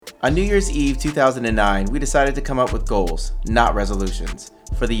On New Year's Eve 2009, we decided to come up with goals, not resolutions,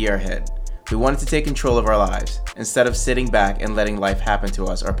 for the year ahead. We wanted to take control of our lives, instead of sitting back and letting life happen to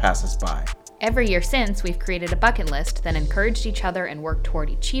us or pass us by. Every year since, we've created a bucket list that encouraged each other and worked toward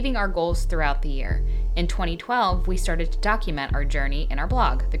achieving our goals throughout the year. In 2012, we started to document our journey in our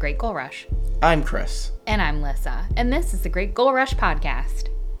blog, The Great Goal Rush. I'm Chris. And I'm Lissa, and this is The Great Goal Rush Podcast.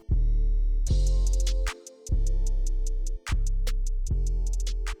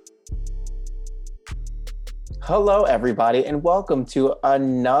 Hello, everybody, and welcome to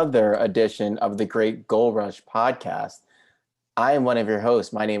another edition of the Great Goal Rush Podcast. I am one of your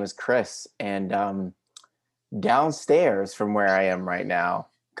hosts. My name is Chris, and downstairs from where I am right now,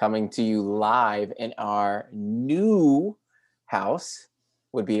 coming to you live in our new house,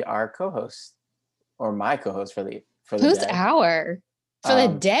 would be our co-host, or my co-host for the Who's day. our? For the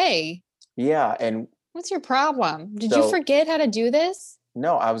day? Yeah, and what's your problem? Did you forget how to do this?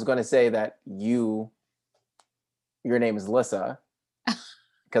 No, I was going to say that your name is Lissa,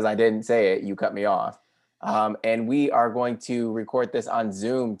 because I didn't say it. You cut me off. And we are going to record this on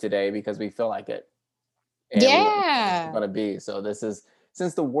Zoom today because we feel like it. And yeah. It's going to be. So this is,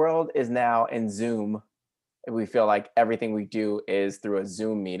 since the world is now in Zoom, we feel like everything we do is through a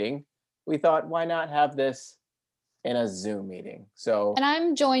Zoom meeting. We thought, why not have this in a Zoom meeting? And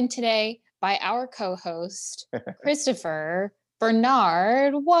I'm joined today by our co-host, Christopher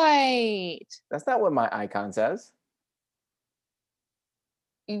Bernard White. That's not what my icon says.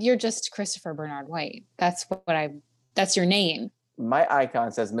 You're just Christopher Bernard White. That's your name. My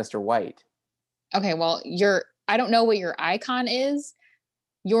icon says Mr. White. Okay, well, I don't know what your icon is.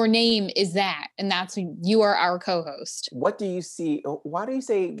 Your name is that, and you are our co-host. What do you see? Why do you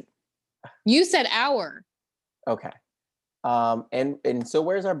say? You said our. Okay. And so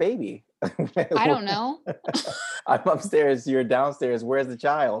where's our baby? I don't know. I'm upstairs. You're downstairs. Where's the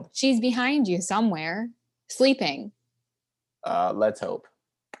child? She's behind you somewhere, sleeping. Let's hope.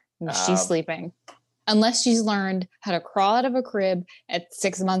 She's sleeping. Unless she's learned how to crawl out of a crib at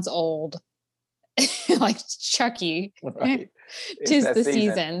 6 months old. Like Chucky. Right. 'Tis the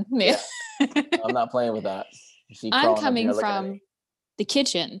season. Yeah. I'm not playing with that. I'm coming from the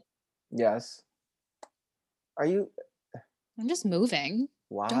kitchen. Yes. Are you? I'm just moving.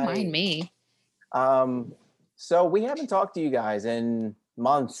 Why? Don't mind me. So we haven't talked to you guys in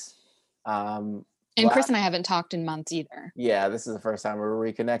months. And Chris and I haven't talked in months either. Yeah, this is the first time we're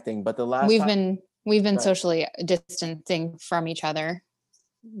reconnecting. But the last we've been socially distancing from each other.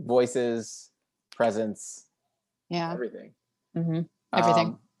 Voices, presence, everything. Mm-hmm.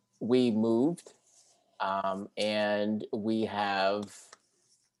 Everything. We moved, and we have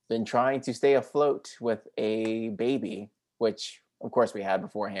been trying to stay afloat with a baby, which of course we had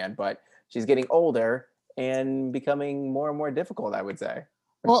beforehand, but she's getting older and becoming more and more difficult, I would say.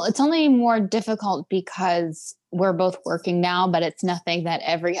 Well, it's only more difficult because we're both working now, but it's nothing that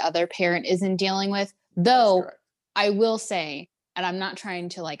every other parent isn't dealing with. Though I will say, and I'm not trying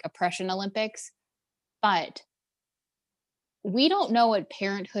to oppression Olympics, but we don't know what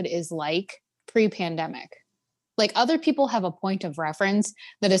parenthood is like pre-pandemic. Other people have a point of reference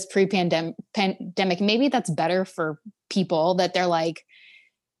that is pre-pandemic. Maybe that's better for people that they're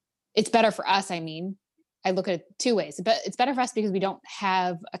it's better for us. I mean, I look at it two ways, but it's better for us because we don't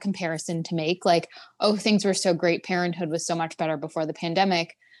have a comparison to make things were so great. Parenthood was so much better before the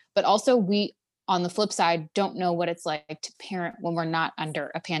pandemic, but also we, on the flip side, don't know what it's like to parent when we're not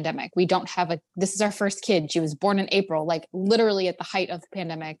under a pandemic. We don't have this is our first kid. She was born in April, literally at the height of the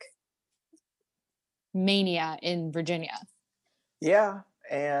pandemic mania in Virginia. Yeah.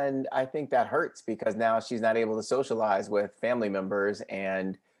 And I think that hurts because now she's not able to socialize with family members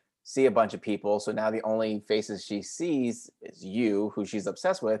and see a bunch of people. So now the only faces she sees is you, who she's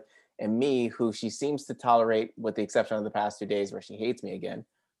obsessed with, and me, who she seems to tolerate, with the exception of the past 2 days where she hates me again.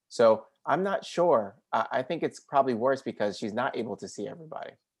 So I'm not sure. I think it's probably worse because she's not able to see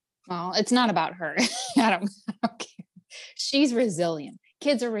everybody. Well, it's not about her. I don't care. She's resilient.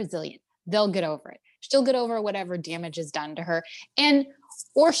 Kids are resilient. They'll get over it. She'll get over whatever damage is done to her.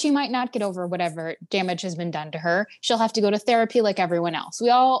 Or she might not get over whatever damage has been done to her. She'll have to go to therapy like everyone else. We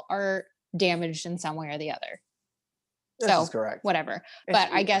all are damaged in some way or the other. This is correct. Whatever. But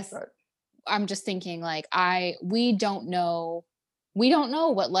I guess I'm just thinking we don't know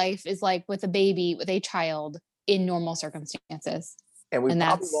what life is like with a baby, with a child in normal circumstances. And we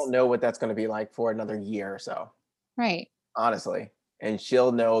probably won't know what that's going to be like for another year or so. Right. Honestly. And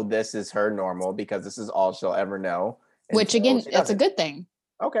she'll know this is her normal because this is all she'll ever know. Which again, that's a good thing.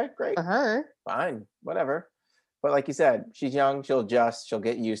 Okay, great. For her. Fine, whatever. But like you said, she's young, she'll adjust, she'll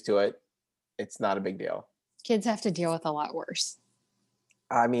get used to it. It's not a big deal. Kids have to deal with a lot worse.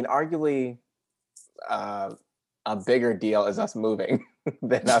 I mean, arguably, uh, a bigger deal is us moving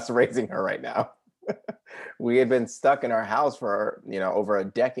than us raising her right now. We had been stuck in our house for, over a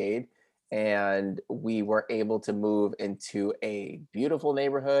decade, and we were able to move into a beautiful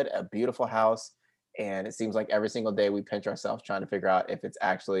neighborhood, a beautiful house, and it seems like every single day we pinch ourselves trying to figure out if it's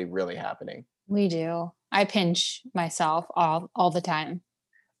actually really happening. We do. I pinch myself all the time.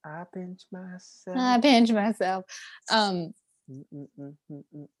 I pinch myself. I pinch myself. Um,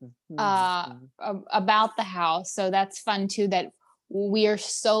 about the house. So that's fun too, that we are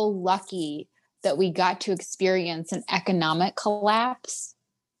so lucky that we got to experience an economic collapse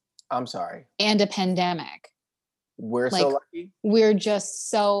I'm sorry. and a pandemic. We're Like, so lucky. we're just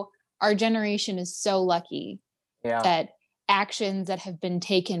so, our generation is so lucky Yeah. that actions that have been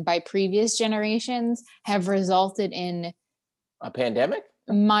taken by previous generations have resulted in A pandemic?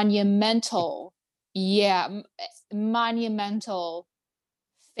 monumental, monumental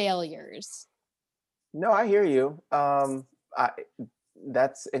failures. No, I hear you. I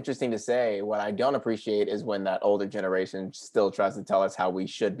That's interesting to say. What I don't appreciate is when that older generation still tries to tell us how we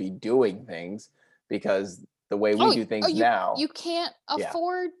should be doing things, because the way we do things now, You can't yeah,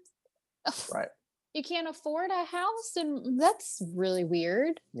 afford right, you can't afford a house, and that's really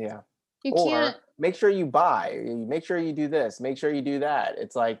weird. yeah. You Or can't. make sure you buy, make sure you do this, make sure you do that.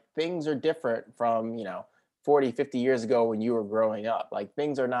 It's like things are different from, 40, 50 years ago when you were growing up. Like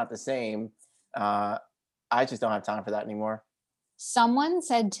things are not the same. Uh, I just don't have time for that anymore. Someone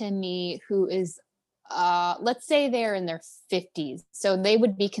said to me who is let's say they're in their 50s, so they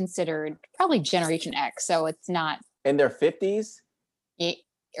would be considered probably Generation X, so it's not In their 50s?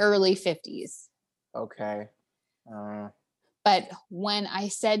 early 50s. Okay. But when I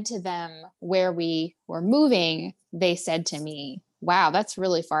said to them where we were moving, they said to me, wow, that's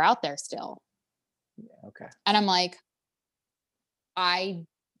really far out there still. Yeah, okay. And I'm like, I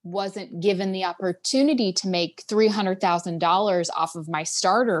wasn't given the opportunity to make $300,000 off of my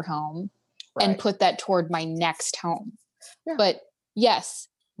starter home and Right. put that toward my next home. Yeah. But yes,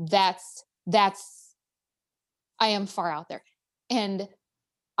 that's I am far out there. And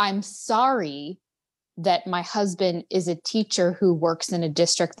I'm sorry that my husband is a teacher who works in a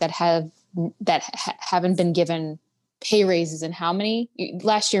district that haven't been given pay raises in how many?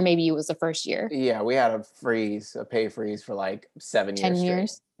 Last year maybe it was the first year. Yeah, we had a pay freeze for like 7 years 10 straight.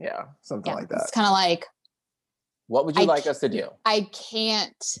 years. Yeah, something like It's that. kind of like, What would you like us to do? I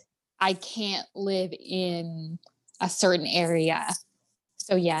can't live in a certain area.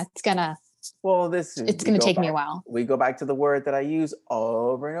 So yeah, Well, it's gonna take me a while. We go back to the word that I use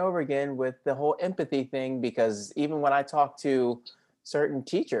over and over again with the whole empathy thing, because even when I talk to certain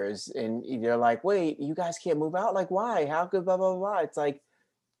teachers and they're like, wait, you guys can't move out? Like, why? How could blah, blah, blah? It's like,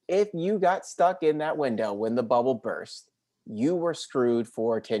 if you got stuck in that window when the bubble burst, you were screwed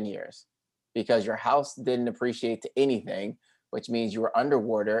for 10 years because your house didn't appreciate to anything, which means you were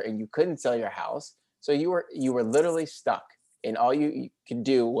underwater and you couldn't sell your house. So you were literally stuck. And all you could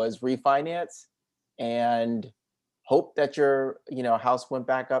do was refinance and hope that your house went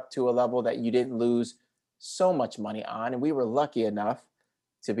back up to a level that you didn't lose so much money on. And we were lucky enough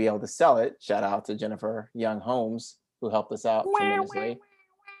to be able to sell it. Shout out to Jennifer Young Homes, who helped us out tremendously.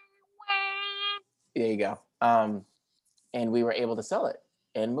 There you go. And we were able to sell it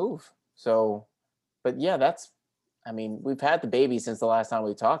and move. So, but yeah, we've had the baby since the last time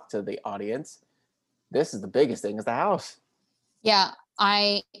we talked to the audience. This is the biggest thing, is the house. Yeah,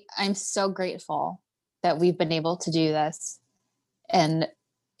 I'm so grateful that we've been able to do this. And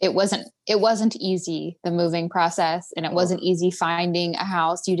it wasn't easy, the moving process, and it wasn't easy finding a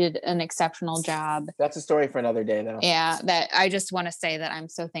house. You did an exceptional job. That's a story for another day, though. Yeah, that I just want to say that I'm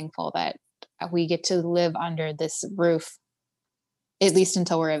so thankful that we get to live under this roof, at least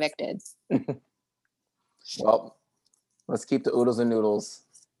until we're evicted. Well, let's keep the oodles and noodles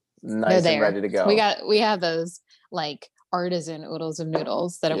nice and ready to go. We have those like artisan oodles of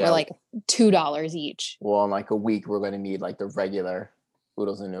noodles that were like $2 each. Well, in like a week, we're going to need like the regular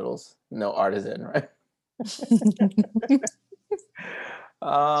oodles and noodles, no artisan, right?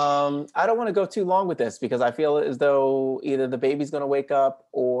 I don't want to go too long with this because I feel as though either the baby's going to wake up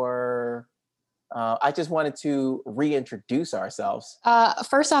or I just wanted to reintroduce ourselves.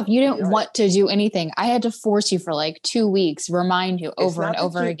 First off, you didn't want to do anything. I had to force you for like 2 weeks, remind you over and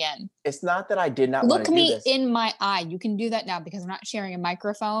over again. It's not that I did not want to do this. Look me in my eye. You can do that now because I'm not sharing a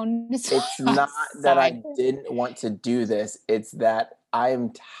microphone. So it's not that I didn't want to do this. It's that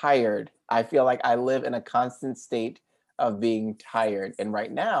I'm tired. I feel like I live in a constant state of being tired. And right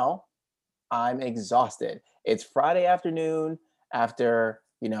now, I'm exhausted. It's Friday afternoon after,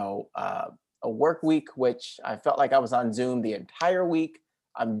 a work week, which I felt like I was on Zoom the entire week.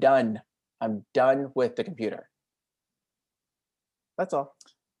 I'm done. I'm done with the computer. That's all.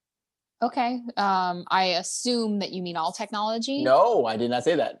 Okay. I assume that you mean all technology. No, I did not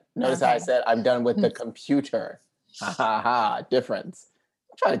say that. Notice how I Okay. said I'm done with the computer. Ha ha ha. Difference.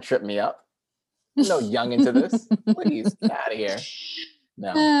 Don't try to trip me up. I'm no young into this. Please, get out of here.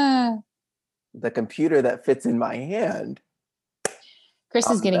 No. The computer that fits in my hand. Chris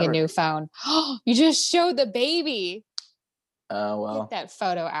is getting a new phone. You just showed the baby. Oh, well. Get that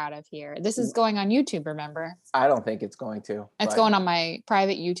photo out of here. This is going on YouTube, remember? I don't think it's going to. It's going on my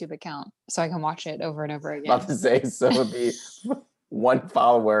private YouTube account so I can watch it over and over again. About to say, so the one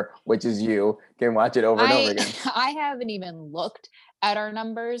follower, which is you, can watch it over and over again. I haven't even looked at our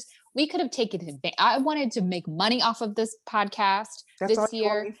numbers. We could have taken it. I wanted to make money off of this podcast That's this all year. You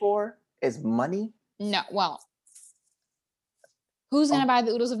want me for is money? No, well, who's going to buy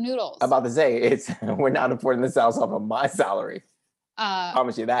the oodles of noodles? I'm about to say, we're not affording this house off of my salary.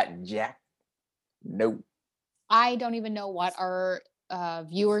 Promise you that, Jack. Nope. I don't even know what our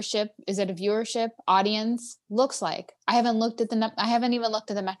viewership, is it a viewership audience looks like. I haven't even looked at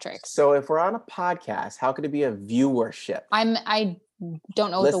the metrics. So if we're on a podcast, how could it be a viewership? I don't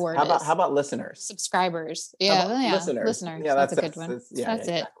know what the word is. How about listeners? Subscribers. Yeah, listeners. Yeah, that's a good one. That's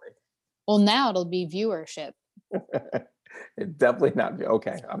exactly it. Well, now it'll be viewership. It's definitely not.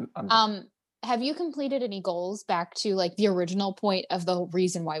 Okay. I'm have you completed any goals back to like the original point of the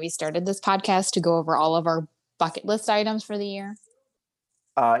reason why we started this podcast, to go over all of our bucket list items for the year?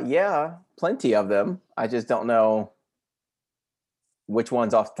 Yeah, plenty of them. I just don't know which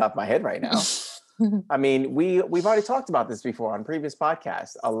one's off the top of my head right now. I mean, we've already talked about this before on previous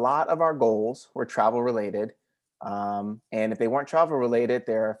podcasts. A lot of our goals were travel related. And if they weren't travel related,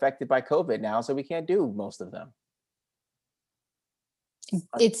 they're affected by COVID now, so we can't do most of them.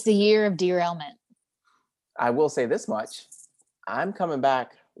 It's the year of derailment. I will say this much. I'm coming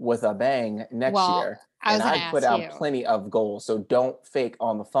back with a bang next year. And I put out plenty of goals. So don't fake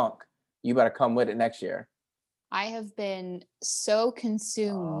on the funk. You better come with it next year. I have been so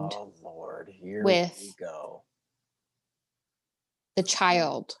consumed. Oh, Lord. Here we go. The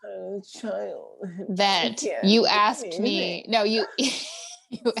child. Child. That you asked me. No, you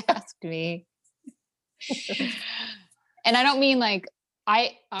asked me. And I don't mean like,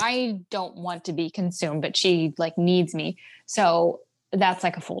 I don't want to be consumed, but she like needs me. So that's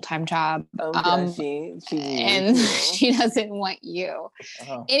like a full-time job. And she doesn't want you.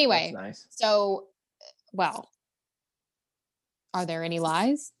 Oh, anyway, that's nice. So, well, are there any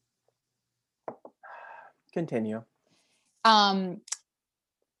lies? Continue. I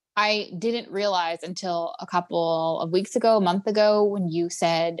didn't realize until a couple of weeks ago, a month ago, when you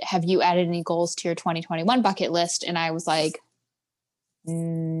said, have you added any goals to your 2021 bucket list? And I was like,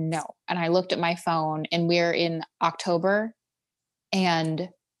 no. And I looked at my phone and we're in October, and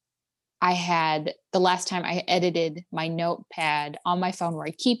I had the last time I edited my notepad on my phone where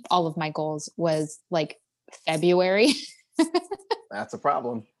I keep all of my goals was like February. That's a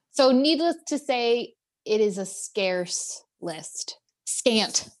problem. So needless to say, it is a scarce list.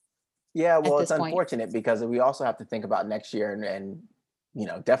 Scant. Yeah, well, it's unfortunate because we also have to think about next year and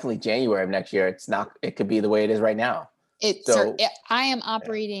definitely January of next year. It could be the way it is right now. I am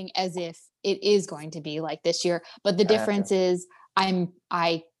operating as if it is going to be like this year, but the difference is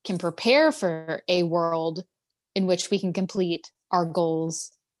I can prepare for a world in which we can complete our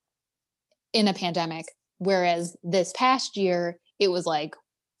goals in a pandemic. Whereas this past year, it was like,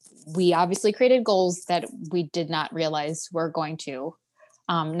 we obviously created goals that we did not realize were going to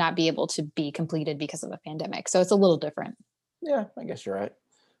not be able to be completed because of a pandemic. So it's a little different. Yeah, I guess you're right.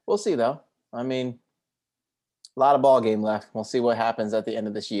 We'll see though. I mean, a lot of ball game left. We'll see what happens at the end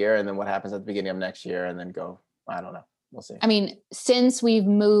of this year and then what happens at the beginning of next year and then go, I don't know. We'll see. I mean, since we've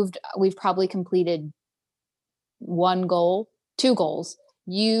moved, we've probably completed one goal, two goals.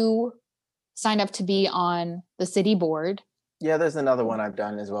 You signed up to be on the city board. Yeah, there's another one I've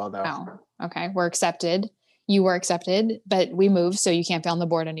done as well, though. Oh, okay. We're accepted. You were accepted, but we moved, so you can't be on the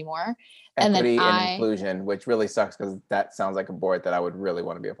board anymore. Equity and inclusion, which really sucks because that sounds like a board that I would really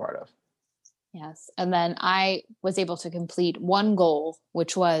want to be a part of. Yes. And then I was able to complete one goal,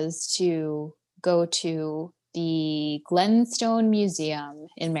 which was to go to the Glenstone Museum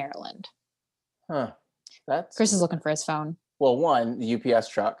in Maryland. Huh. Chris is looking for his phone. Well, one, the UPS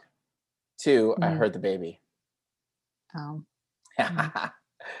truck. Two, I heard the baby. Oh.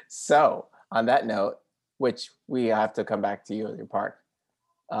 So on that note, which we have to come back to you at your park,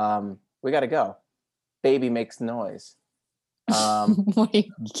 we got to go. Baby makes noise.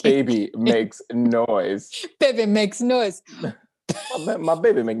 Baby makes noise. Baby makes noise. My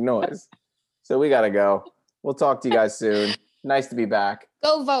baby make noise. So we got to go. We'll talk to you guys soon. Nice to be back.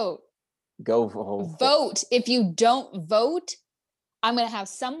 Go vote. Go vote. Vote. If you don't vote, I'm going to have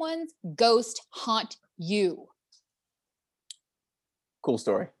someone's ghost haunt you. Cool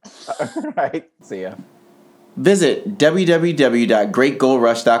story. All right. See ya. Visit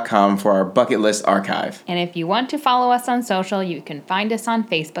www.greatgoalrush.com for our bucket list archive. And if you want to follow us on social, you can find us on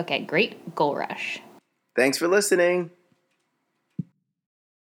Facebook at Great Goal Rush. Thanks for listening.